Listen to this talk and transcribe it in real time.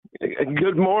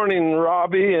Good morning,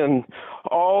 Robbie, and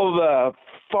all the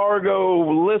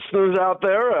Fargo listeners out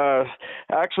there.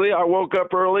 Actually, I woke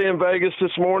up early in Vegas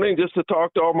this morning just to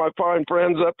talk to all my fine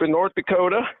friends up in North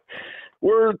Dakota.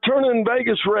 We're turning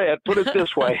Vegas red, put it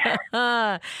this way.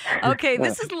 Okay,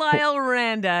 this is Lyle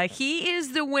Randa. He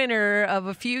is the winner of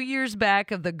a few years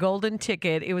back of the Golden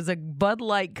Ticket. It was a Bud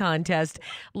Light contest.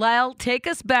 Lyle, take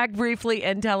us back briefly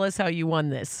and tell us how you won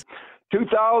this.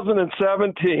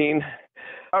 2017,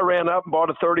 I ran up and bought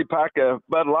a 30-pack of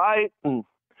Bud Light and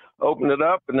opened it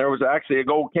up, and there was actually a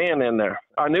gold can in there.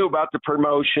 I knew about the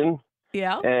promotion.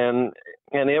 Yeah. And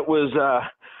it was...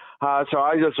 so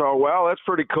I just thought, well, that's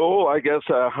pretty cool. I guess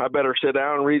I better sit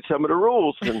down and read some of the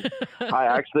rules. And I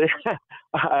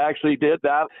actually did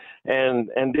that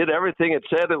and did everything it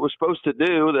said it was supposed to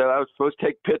do, that I was supposed to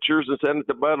take pictures and send it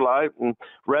to Bud Light and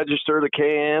register the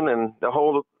can and the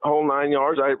whole 9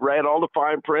 yards. I read all the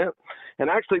fine print and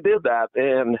actually did that.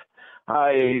 And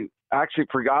I actually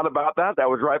forgot about that. That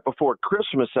was right before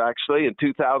Christmas, actually, in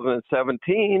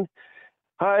 2017.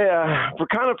 I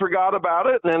kind of forgot about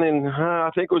it, and then I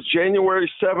think it was January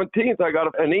 17th, I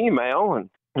got an email,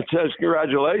 and it says,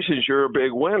 "Congratulations, you're a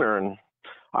big winner." And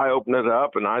I opened it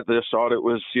up, and I just thought it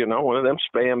was, one of them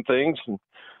spam things. And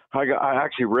I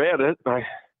actually read it, and I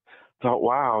thought,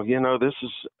 wow, this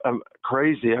is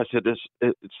crazy. I said,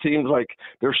 it seems like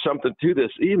there's something to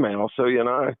this email. So,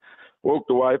 I woke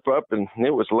the wife up, and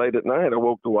it was late at night. I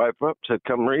woke the wife up, said,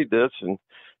 "Come read this." And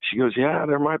she goes, "Yeah,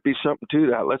 there might be something to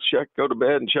that. Let's go to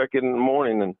bed and check it in the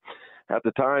morning." And at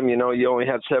the time, you only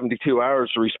had 72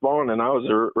 hours to respond, and I was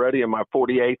already in my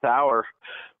 48th hour.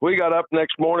 We got up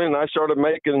next morning, and I started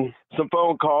making some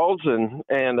phone calls, and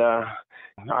I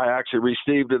actually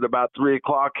received it about 3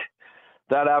 o'clock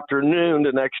that afternoon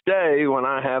the next day, when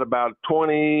I had about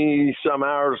 20-some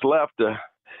hours left to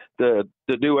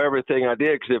do everything I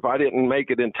did, because if I didn't make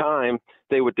it in time,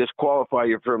 they would disqualify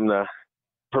you from the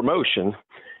promotion.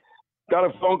 Got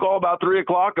a phone call about 3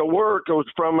 o'clock at work. It was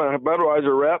from a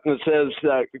Budweiser rep, and it says,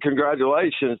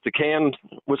 "Congratulations, the can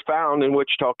was found in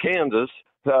Wichita, Kansas."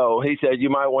 So he said, "You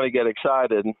might want to get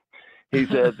excited." He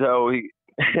said, so he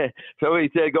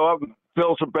said, "Go up and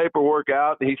fill some paperwork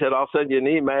out." And he said, "I'll send you an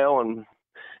email."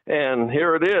 And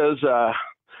here it is,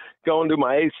 going to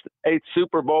my eighth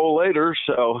Super Bowl later.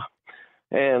 So,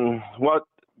 and what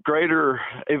greater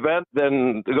event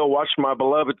than to go watch my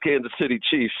beloved Kansas City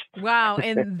Chiefs. Wow,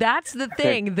 and that's the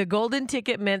thing. The Golden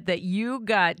Ticket meant that you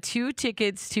got 2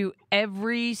 tickets to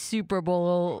every Super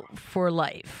Bowl for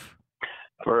life.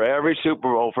 For every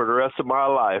Super Bowl for the rest of my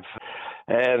life.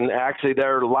 And actually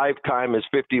their lifetime is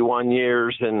 51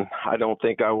 years, and I don't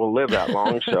think I will live that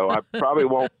long, so I probably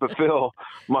won't fulfill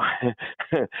my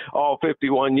all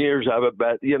 51 years of it.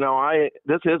 But,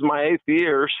 this is my 8th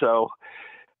year, so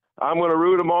I'm going to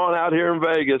root them on out here in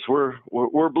Vegas.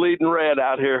 We're bleeding red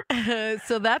out here.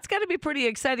 So that's got to be pretty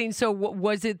exciting. So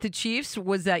was it the Chiefs?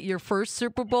 Was that your first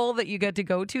Super Bowl that you got to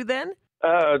go to then?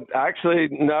 Actually,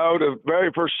 no. The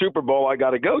very first Super Bowl I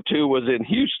got to go to was in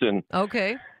Houston.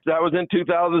 Okay. That was in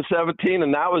 2017,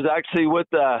 and that was actually with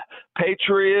the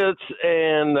Patriots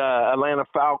and Atlanta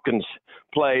Falcons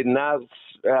played. And that's,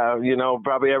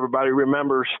 probably everybody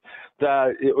remembers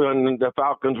that when the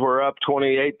Falcons were up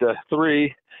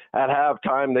 28-3 at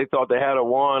halftime, they thought they had a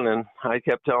one, and I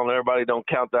kept telling everybody, don't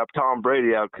count that Tom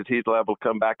Brady out because he's liable to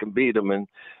come back and beat them. And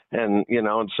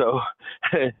so,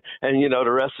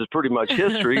 the rest is pretty much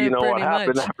history. What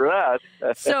happened after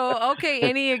that. So, okay,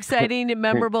 any exciting,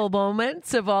 memorable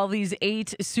moments of all these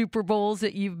 8 Super Bowls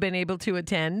that you've been able to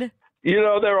attend?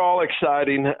 They're all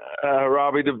exciting,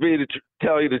 Robbie, to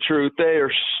tell you the truth. They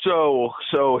are so,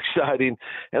 so exciting.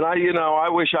 And I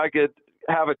wish I could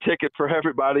have a ticket for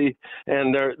everybody,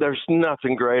 and there's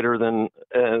nothing greater than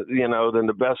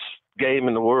the best game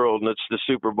in the world, and it's the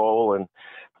Super Bowl. And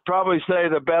probably say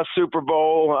the best Super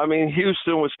Bowl. I mean,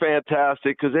 Houston was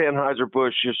fantastic because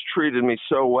Anheuser-Busch just treated me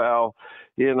so well,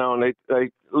 and they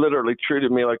literally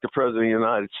treated me like the President of the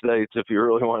United States, if you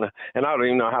really want to. And I don't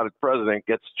even know how the president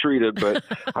gets treated, but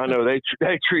I know they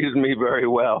treated me very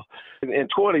well. In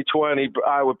 2020,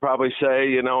 I would probably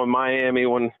say, in Miami,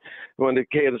 when the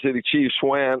Kansas City Chiefs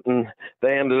went and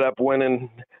they ended up winning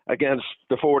against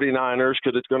the 49ers,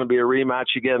 because it's going to be a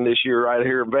rematch again this year right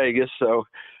here in Vegas. So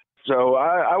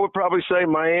I would probably say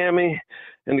Miami,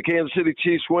 and the Kansas City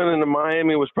Chiefs winning in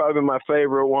Miami was probably my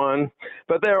favorite one.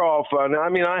 But they're all fun. I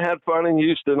mean, I had fun in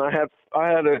Houston. I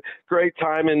had a great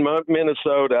time in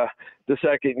Minnesota the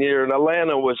second year, and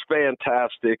Atlanta was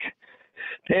fantastic.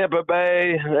 Tampa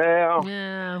Bay,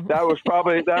 that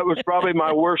was probably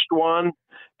my worst one,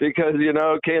 because,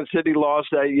 Kansas City lost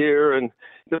that year, and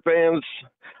the fans,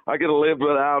 I could have lived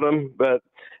without them.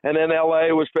 And then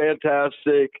LA was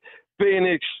fantastic.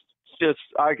 Phoenix,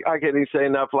 I can't even say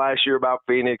enough last year about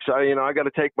Phoenix. I got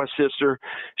to take my sister.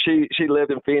 She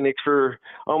lived in Phoenix for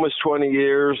almost 20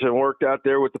 years and worked out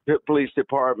there with the police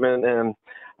department, and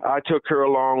I took her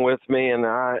along with me, and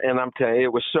I'm telling you,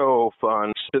 it was so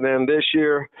fun. And then this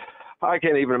year, I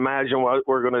can't even imagine what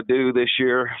we're going to do this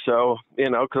year. So,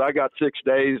 because I got 6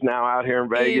 days now out here in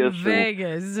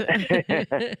Vegas.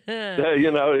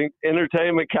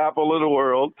 Entertainment capital of the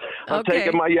world. I'm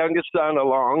taking my youngest son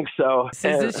along. So is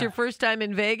this your first time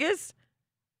in Vegas?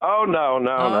 Oh, no.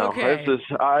 Okay.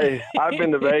 I've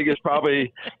been to Vegas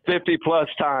probably 50 plus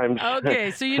times. Okay,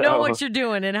 so you know what you're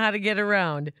doing and how to get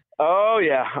around. Oh,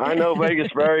 yeah. I know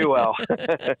Vegas very well.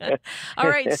 All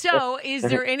right. So is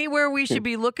there anywhere we should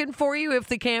be looking for you if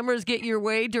the cameras get your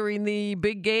way during the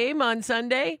big game on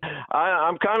Sunday?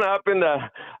 I'm kind of up in the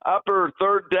upper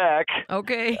third deck.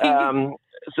 Okay. I'm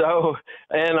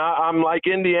like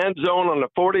in the end zone on the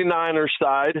 49ers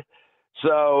side.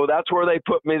 So that's where they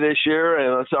put me this year.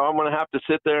 And so I'm going to have to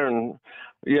sit there and,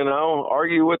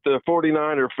 argue with the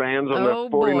 49er fans on the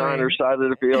 49er side of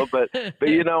the field. But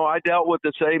I dealt with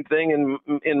the same thing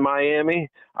in Miami.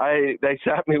 They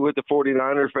sat me with the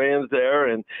 49er fans there,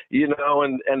 and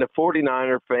the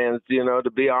 49er fans,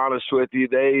 to be honest with you,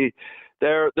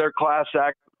 they're class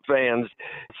act fans.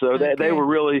 So they were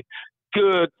really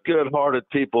good-hearted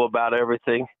people about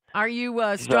everything. Are you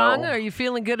strong? Are you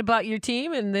feeling good about your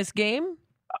team in this game?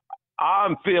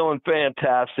 I'm feeling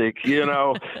fantastic.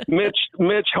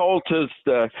 Mitch Holthus,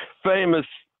 the famous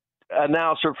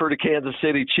announcer for the Kansas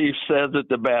City Chiefs, says it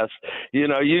the best.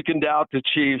 You can doubt the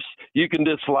Chiefs, you can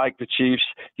dislike the Chiefs,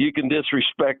 you can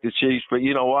disrespect the Chiefs, but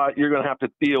you know what? You're going to have to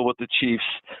deal with the Chiefs.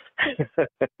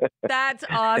 That's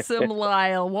awesome,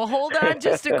 Lyle. Well, hold on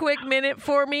just a quick minute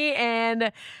for me,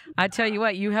 and I tell you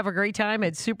what, you have a great time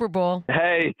at Super Bowl.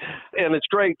 Hey, and it's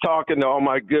great talking to all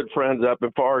my good friends up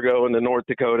in Fargo in the North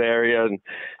Dakota area, and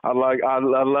I'd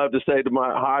love to say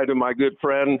hi to my good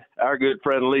friend, our good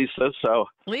friend Lisa. So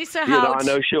Lisa, how I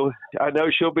know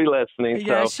she'll be listening.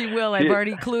 Yeah, so she will. I've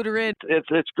already clued her in.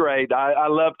 It's great. I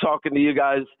love talking to you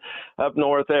guys up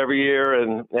north every year,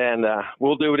 and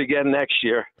we'll do it again next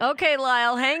year. Okay,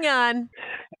 Lyle, hang on.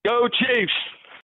 Go Chiefs!